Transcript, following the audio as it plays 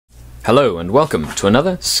Hello and welcome to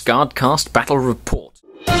another SkaredCast Battle Report.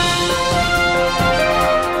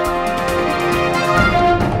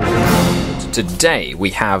 Today we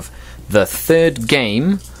have the third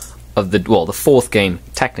game of the fourth game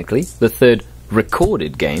technically, the third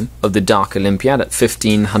recorded game of the Dark Olympiad at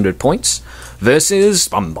 1500 points versus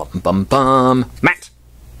Matt.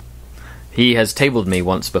 He has tabled me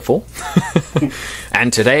once before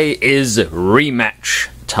and today is rematch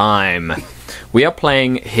time. We are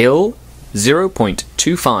playing Hill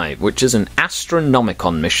 0.25, which is an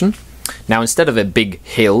Astronomicon mission. Now, instead of a big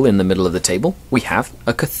hill in the middle of the table, we have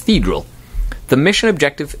a cathedral. The mission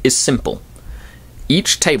objective is simple.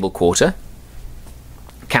 Each table quarter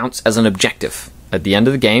counts as an objective. At the end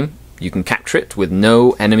of the game, you can capture it with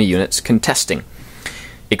no enemy units contesting.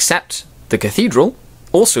 Except the cathedral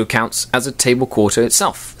also counts as a table quarter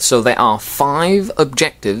itself. So there are 5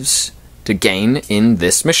 objectives to gain in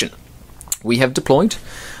this mission. We have deployed.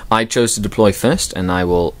 I chose to deploy first, and I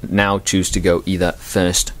will now choose to go either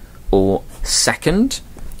first or second.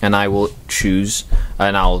 And I will choose,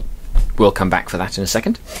 and we'll come back for that in a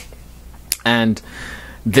second. And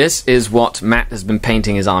this is what Matt has been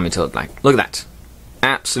painting his army to look like. Look at that.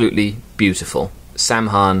 Absolutely beautiful.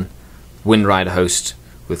 Samhan Wind Rider host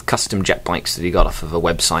with custom jet bikes that he got off of a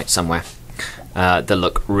website somewhere. That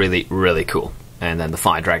look really, really cool. And then the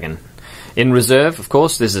Fire Dragon. In reserve, of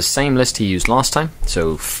course, there's the same list he used last time.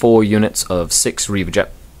 So 4 units of 6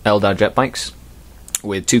 Eldar jet bikes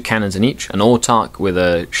with 2 cannons in each, an Autark with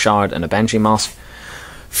a Shard and a Banshee mask,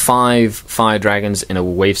 5 Fire Dragons in a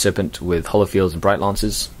Wave Serpent with Holofields and Bright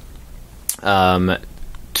Lances, 3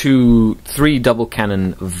 double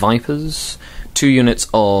cannon Vipers, 2 units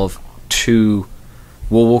of 2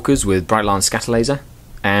 Warwalkers with Bright Lance Scatter Laser,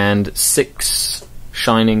 and 5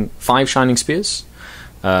 Shining Spears.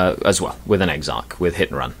 As well, with an Exarch, with hit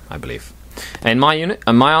and run, I believe. In my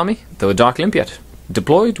army, the Dark Olympiad.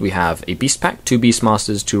 Deployed, we have a Beast Pack, 2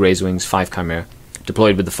 Beastmasters, 2 Razorwings, 5 Chimera.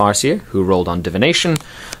 Deployed with the Farseer, who rolled on Divination.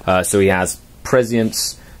 So he has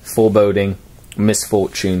Prescience, Foreboding,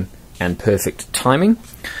 Misfortune, and Perfect Timing.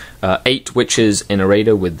 8 Witches in a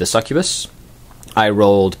Raider with the Succubus. I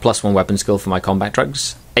rolled +1 weapon skill for my combat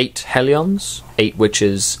drugs. 8 Hellions, 8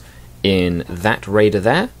 Witches in that Raider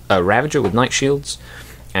there. A Ravager with Night Shields.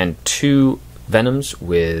 And 2 Venoms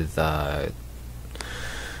with 5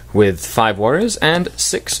 Warriors and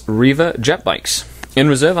 6 Reaver jet bikes. In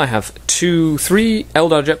reserve, I have 3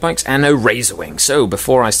 Eldar jet bikes and a Razorwing. So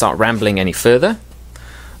before I start rambling any further,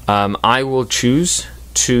 I will choose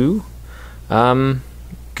to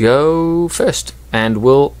go first, and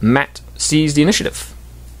will Matt seize the initiative?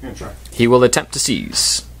 Yeah, try. He will attempt to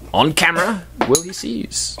seize. On camera, will he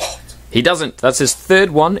seize? He doesn't. That's his 3rd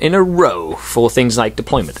one in a row for things like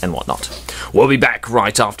deployment and whatnot. We'll be back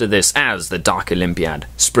right after this as the Dark Olympiad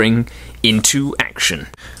spring into action.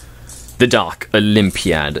 The Dark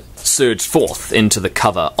Olympiad surged forth into the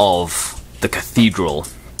cover of the cathedral,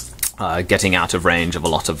 getting out of range of a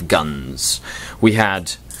lot of guns. We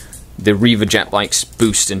had the Reaver jet bikes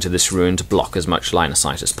boost into this ruin to block as much line of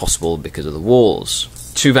sight as possible because of the walls.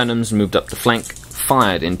 2 Venoms moved up the flank,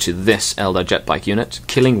 fired into this Eldar jet bike unit,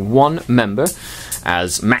 killing 1 member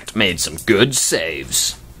as Matt made some good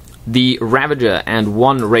saves. The Ravager and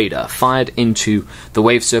 1 Raider fired into the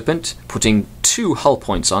Wave Serpent, putting 2 hull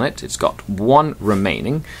points on it. It's got 1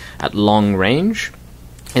 remaining at long range.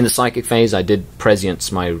 In the psychic phase, I did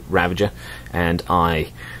Prescience my Ravager, and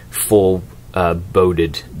I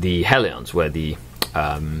foreboded the Hellions, where the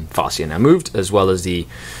Farseer now moved, as well as the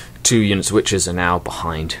 2 units of Witches are now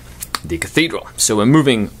behind the cathedral. So we're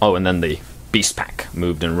moving. Oh, and then the Beast Pack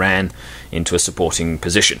moved and ran into a supporting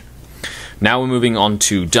position. Now we're moving on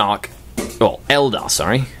to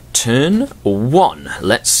Eldar, turn 1.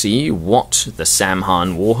 Let's see what the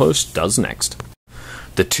Samhan Warhost does next.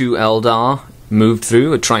 The 2 Eldar moved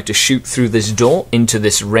through and tried to shoot through this door into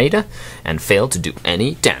this Raider and failed to do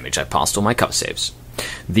any damage. I passed all my cover saves.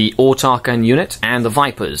 The Autarkan unit and the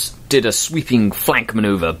Vipers did a sweeping flank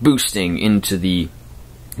maneuver, boosting into the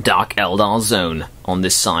Dark Eldar zone on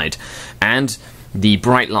this side, and the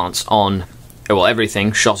Bright Lance on,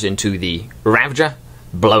 everything shot into the Ravager,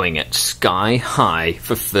 blowing it sky high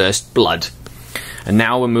for first blood. And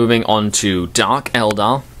now we're moving on to Dark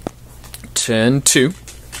Eldar, turn 2.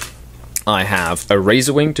 I have a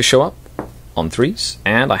Razorwing to show up on 3s,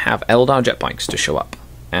 and I have Eldar jet bikes to show up,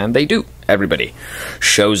 and they do. everybody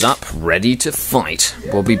shows up, ready to fight.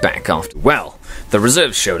 We'll be back after. Well, the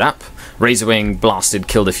reserves showed up. Razorwing blasted,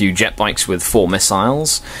 killed a few jet bikes with 4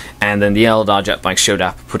 missiles, and then the Eldar jet bike showed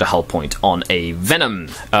up, put a hull point on a Venom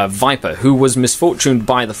Viper, who was misfortuned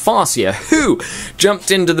by the Farseer, who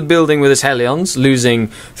jumped into the building with his Hellions, losing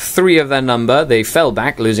 3 of their number. They fell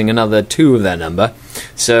back, losing another 2 of their number.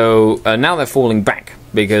 So now they're falling back,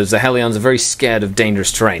 because the Hellions are very scared of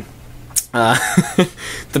dangerous terrain. The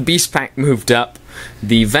Beast Pack moved up.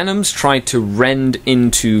 The Venoms tried to rend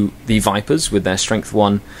into the Vipers with their Strength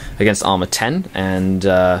 1 against Armor 10, and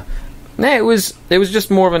it was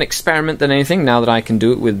just more of an experiment than anything, now that I can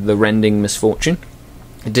do it with the Rending Misfortune.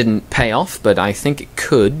 It didn't pay off, but I think it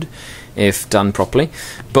could, if done properly.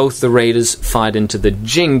 Both the Raiders fired into the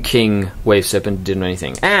Jing King Wave Serpent, didn't do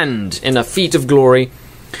anything. And, in a feat of glory,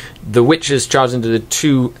 the Witches charged into the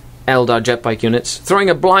 2 Eldar jetbike units, throwing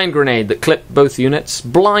a blind grenade that clipped both units,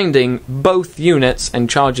 blinding both units, and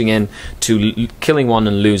charging in to killing one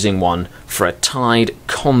and losing one for a tied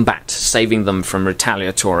combat, saving them from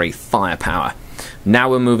retaliatory firepower.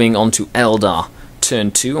 Now we're moving on to Eldar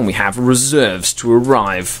turn 2, and we have reserves to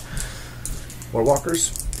arrive.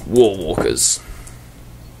 Warwalkers? Warwalkers.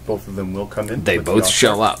 Both of them will come in. They both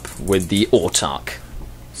show up with the Autark.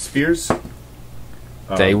 Spears?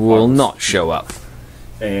 They will not show up.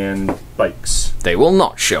 And bikes. They will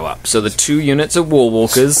not show up. So the 2 units of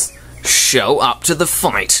Warwalkers show up to the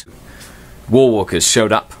fight. Warwalkers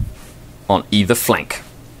showed up on either flank.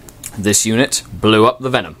 This unit blew up the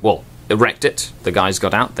Venom. Well, wrecked it. The guys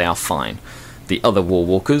got out. They are fine. The other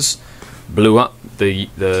Warwalkers blew up the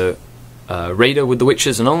Raider with the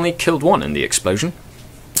Witches and only killed 1 in the explosion.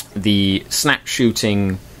 The snap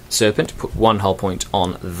shooting Serpent put 1 hull point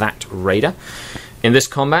on that Raider. In this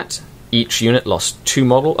combat, each unit lost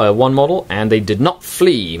 1 model, and they did not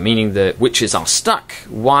flee, meaning the Witches are stuck,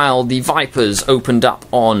 while the Vipers opened up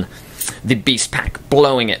on the Beast Pack,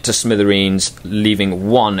 blowing it to smithereens, leaving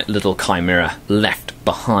 1 little Chimera left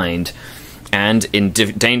behind. And in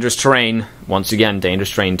dangerous terrain, once again,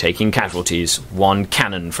 dangerous terrain taking casualties, 1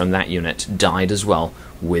 cannon from that unit died as well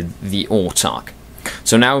with the Autark.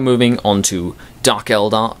 So now we're moving on to Dark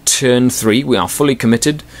Eldar turn 3. We are fully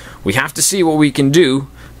committed. We have to see what we can do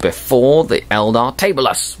before the Eldar table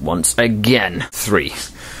us once again. 3.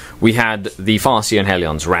 We had the Farseer and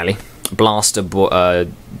Hellions rally. Blaster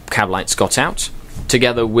Cabalites got out.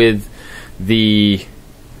 Together with the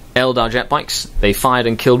Eldar jet bikes, they fired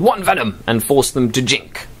and killed 1 Venom and forced them to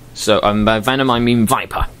jink. So by Venom I mean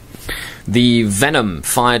Viper. The Venom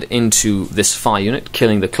fired into this fire unit,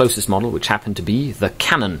 killing the closest model, which happened to be the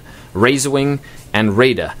Cannon, Razorwing, and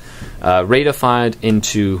Raider. Raider fired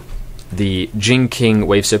into the Jing King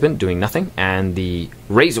Wave Serpent, doing nothing, and the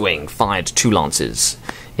Razorwing fired 2 lances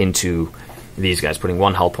into these guys, putting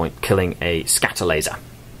 1 hull point, killing a scatter laser.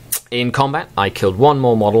 In combat, I killed 1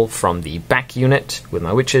 more model from the back unit with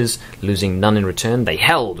my Witches, losing none in return. They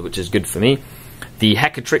held, which is good for me. The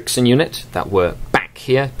Hecatrixan unit that were back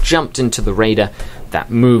here jumped into the Raider that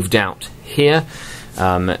moved out here,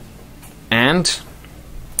 and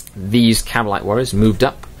these Cavalite Warriors moved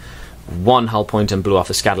up 1 hull point and blew off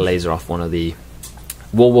a scatter laser off one of the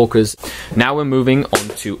Warwalkers. Now we're moving on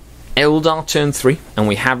to Eldar turn 3, and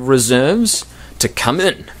we have reserves to come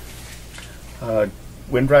in.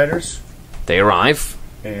 Wind Riders. They arrive.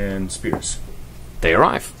 And Spears. They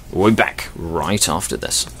arrive. We'll be back right after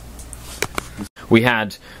this. We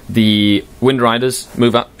had the Wind Riders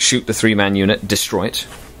move up, shoot the 3-man unit, destroy it.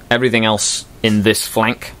 Everything else in this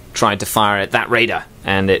flank tried to fire at that Raider,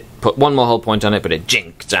 and it put 1 more hull point on it, but it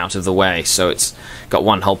jinked out of the way, so it's got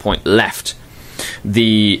 1 hull point left.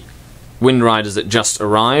 The Wind Riders that just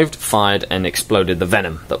arrived fired and exploded the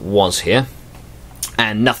Venom that was here,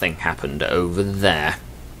 and nothing happened over there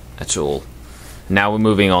at all. Now we're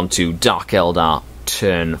moving on to Dark Eldar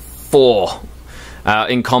turn 4.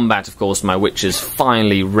 In combat, of course, my Witches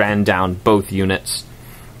finally ran down both units,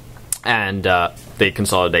 and they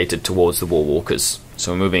consolidated towards the Warwalkers.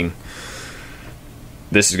 So we're moving.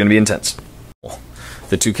 This is going to be intense.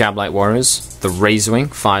 The 2 Cavalite Warriors, the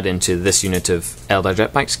Razorwing, fired into this unit of Eldar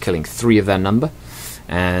jetbikes, killing 3 of their number,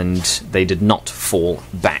 and they did not fall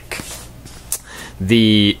back.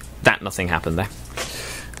 Nothing happened there.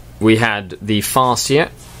 We had the Farseer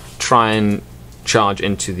try and charge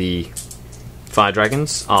into the Fire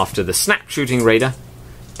Dragons after the Snap Shooting Raider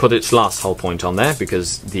put its last hull point on there,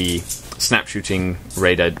 because the Snap Shooting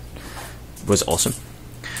Raider was awesome.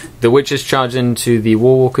 The Witches charged into the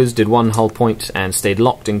Warwalkers, did 1 hull point and stayed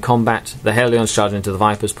locked in combat. The Hellions charged into the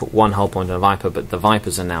Vipers, put 1 hull point on a Viper, but the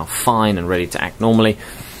Vipers are now fine and ready to act normally.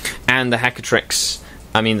 And the Hecatrix,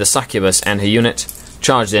 the Succubus and her unit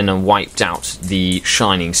charged in and wiped out the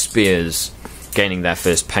Shining Spears, gaining their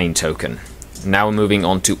first pain token. Now we're moving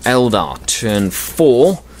on to Eldar, turn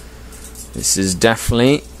 4. This is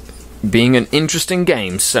definitely being an interesting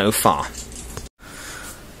game so far.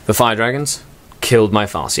 The Fire Dragons killed my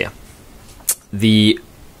Farseer. The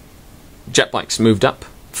jet bikes moved up,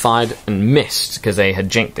 fired and missed because they had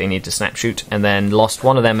jinked they need to snap shoot, and then lost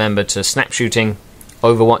one of their member to snap shooting.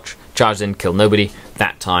 Overwatch, charged in, killed nobody.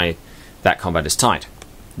 That combat is tied.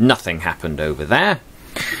 Nothing happened over there.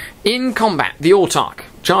 In combat, the Autarch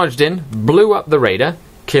charged in, blew up the raider,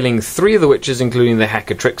 killing 3 of the witches, including the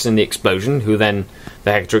Hecatrix in the explosion, who then,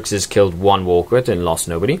 the Hecatrixes killed 1 Walker and lost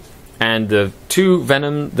nobody. And the 2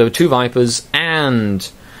 Vipers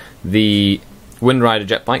and the Windrider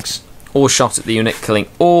jet bikes all shot at the unit, killing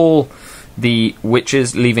all the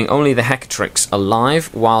witches, leaving only the Hecatrix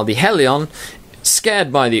alive, while the Helion,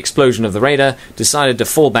 scared by the explosion of the raider, decided to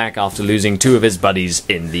fall back after losing 2 of his buddies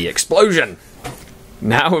in the explosion.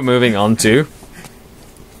 Now we're moving on to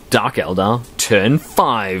Dark Eldar, turn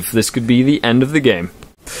 5. This could be the end of the game.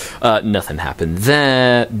 Nothing happened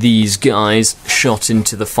there. These guys shot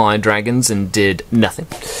into the Fire Dragons and did nothing.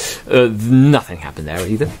 Nothing happened there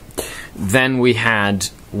either. Then we had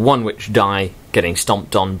 1 witch die, getting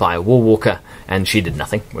stomped on by a Warwalker, and she did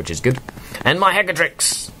nothing, which is good. And my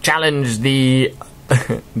Hecatrix challenged the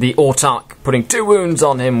Autarch, putting 2 wounds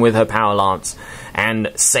on him with her Power Lance,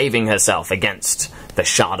 and saving herself against the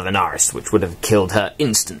Shard of Anaris, which would have killed her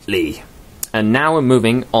instantly. And now we're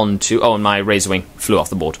moving on to... Oh, and my Razorwing flew off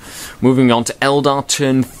the board. Moving on to Eldar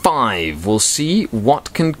turn 5. We'll see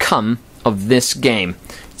what can come of this game.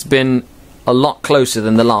 It's been a lot closer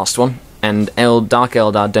than the last one, and Dark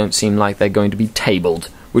Eldar don't seem like they're going to be tabled,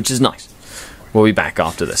 which is nice. We'll be back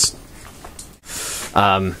after this.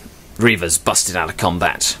 Reavers busted out of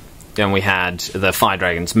combat. Then we had the Fire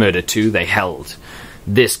Dragons murder 2. They held.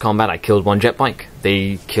 This combat, I killed 1 jet bike.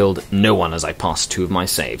 They killed no one as I passed 2 of my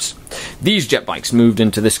saves. These jet bikes moved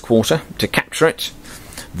into this quarter to capture it.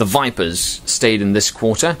 The Vipers stayed in this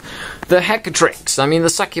quarter. The Hecatrix, the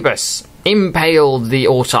Succubus, impaled the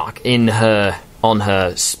Autarch on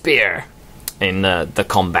her spear in the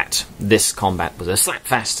combat. This combat was a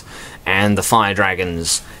slapfest, and the Fire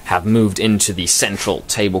Dragons have moved into the central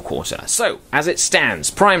table quarter. So, as it stands,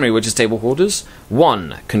 primary, which is table quarters,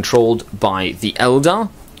 1, controlled by the Eldar,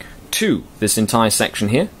 2, this entire section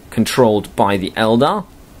here, controlled by the Eldar.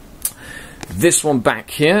 This one back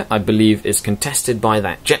here, I believe, is contested by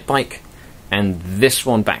that jet bike, and this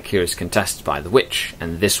one back here is contested by the witch,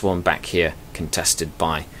 and this one back here contested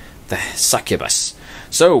by the Succubus.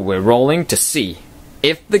 So, we're rolling to see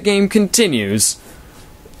if the game continues.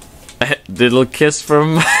 Little kiss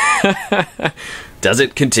from... Does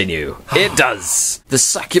it continue? It does! The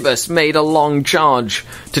Succubus made a long charge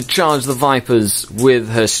to charge the Vipers with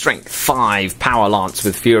her Strength 5 Power Lance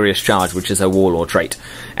with Furious Charge, which is her Warlord trait,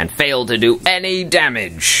 and failed to do any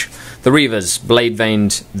damage. The Reavers Blade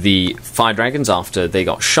Veined the Fire Dragons after they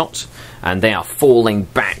got shot, and they are falling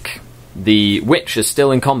back. The Witch is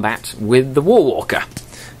still in combat with the Warwalker,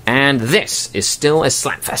 and this is still a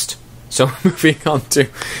slapfest. So moving on to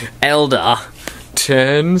Eldar,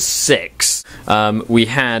 turn 6. We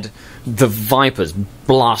had the Vipers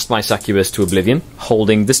blast my Succubus to oblivion,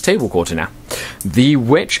 holding this table quarter now. The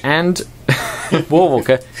Witch and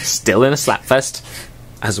Warwalker still in a slapfest,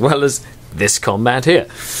 as well as this combat here.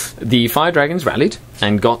 The Fire Dragons rallied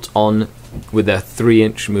and got on with their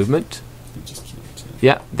 3-inch movement.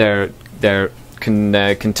 Yeah, they're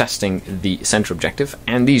contesting the central objective,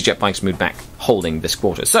 and these jet bikes moved back, holding this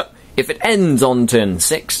quarter. So, if it ends on turn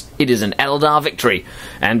 6, it is an Eldar victory.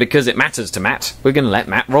 And because it matters to Matt, we're going to let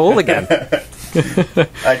Matt roll again.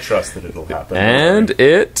 I trust that it'll happen. And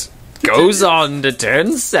it goes on to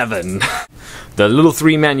turn 7. The little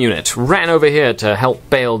 3-man unit ran over here to help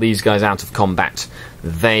bail these guys out of combat.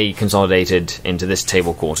 They consolidated into this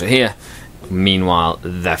table quarter here. Meanwhile,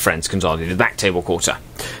 their friends consolidated that table quarter.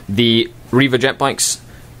 The Reaver jet bikes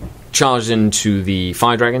charged into the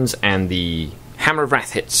Fire Dragons, and the Hammer of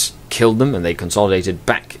Wrath hits killed them, and they consolidated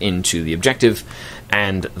back into the objective,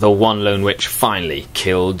 and the 1 Lone Witch finally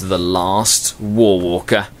killed the last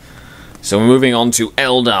Warwalker. So we're moving on to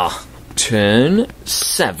Eldar, turn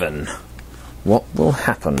 7. What will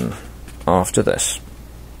happen after this?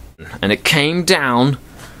 And it came down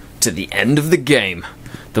to the end of the game.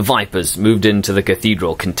 The Vipers moved into the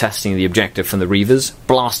Cathedral, contesting the objective from the Reavers,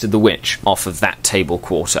 blasted the Witch off of that table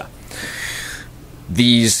quarter.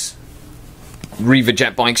 These Reaver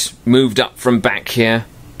jet bikes moved up from back here,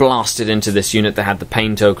 blasted into this unit that had the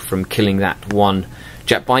pain token from killing that 1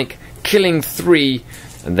 jet bike, killing 3,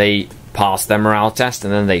 and they passed their morale test,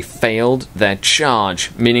 and then they failed their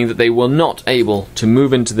charge, meaning that they were not able to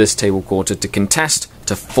move into this table quarter to contest,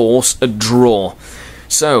 to force a draw.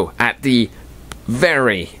 So, at the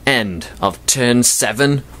very end of turn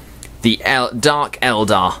 7, the Dark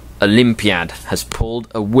Eldar Olympiad has pulled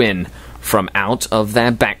a win from out of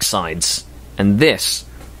their backsides. And this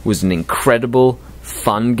was an incredible,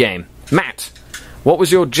 fun game. Matt, what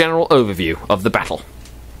was your general overview of the battle?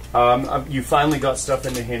 You finally got stuff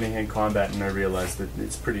into hand-to-hand combat, and I realized that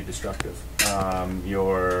it's pretty destructive.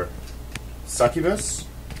 Your succubus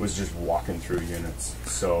was just walking through units,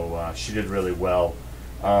 so she did really well.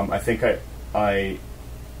 I think I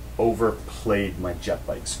overplayed my jet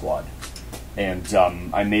bike squad, and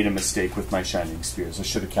I made a mistake with my shining spears. I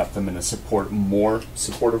should have kept them in a more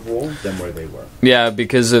supportive role than where they were. Yeah,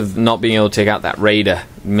 because of not being able to take out that raider,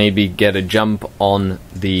 maybe get a jump on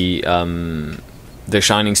the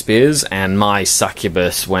shining spears, and my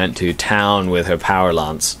succubus went to town with her power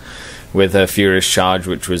lance, with her furious charge,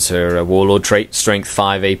 which was her warlord trait, strength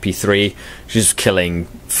 5, AP 3. She's killing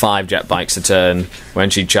 5 jet bikes a turn when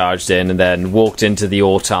she charged in, and then walked into the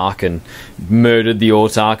autarch and murdered the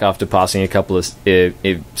autarch after passing a couple of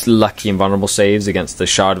lucky and vulnerable saves against the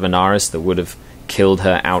Shard of Anaris that would have killed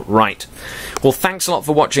her outright. Well, thanks a lot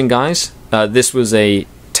for watching, guys. This was a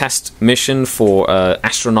test mission for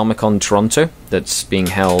Astronomicon Toronto that's being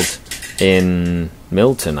held in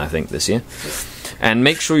Milton, I think, this year. And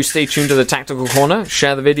make sure you stay tuned to the Tactical Corner.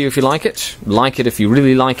 Share the video if you like it if you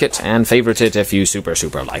really like it, and favourite it if you super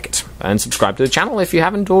like it. And subscribe to the channel if you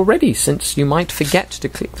haven't already, since you might forget to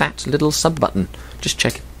click that little sub button. Just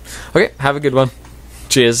check it. Okay, have a good one.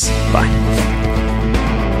 Cheers. Bye.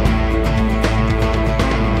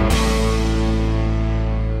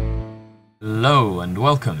 Hello and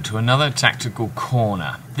welcome to another Tactical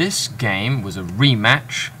Corner. This game was a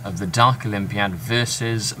rematch of the Dark Olympiad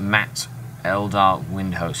versus Matt Eldar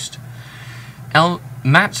Windhost.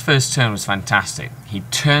 Matt's first turn was fantastic. He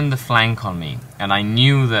turned the flank on me, and I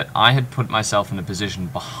knew that I had put myself in a position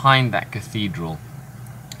behind that cathedral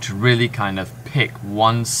to really kind of pick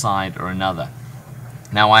one side or another.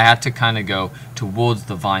 Now I had to kind of go towards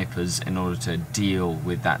the Vipers in order to deal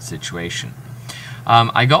with that situation.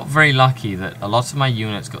 I got very lucky that a lot of my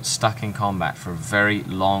units got stuck in combat for a very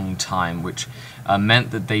long time, which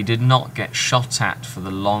meant that they did not get shot at for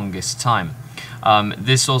the longest time.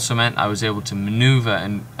 This also meant I was able to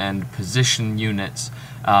maneuver and position units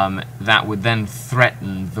that would then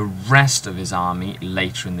threaten the rest of his army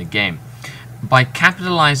later in the game. By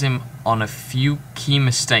capitalizing on a few key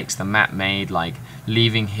mistakes that Matt made, like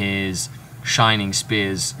leaving his shining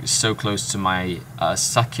spears so close to my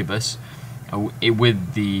succubus,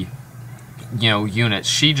 with the units,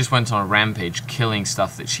 she just went on a rampage, killing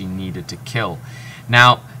stuff that she needed to kill.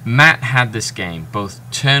 Now, Matt had this game both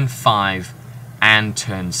turn 5 and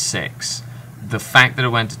turn 6. The fact that it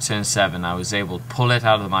went to turn 7, I was able to pull it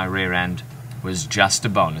out of my rear end, was just a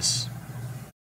bonus.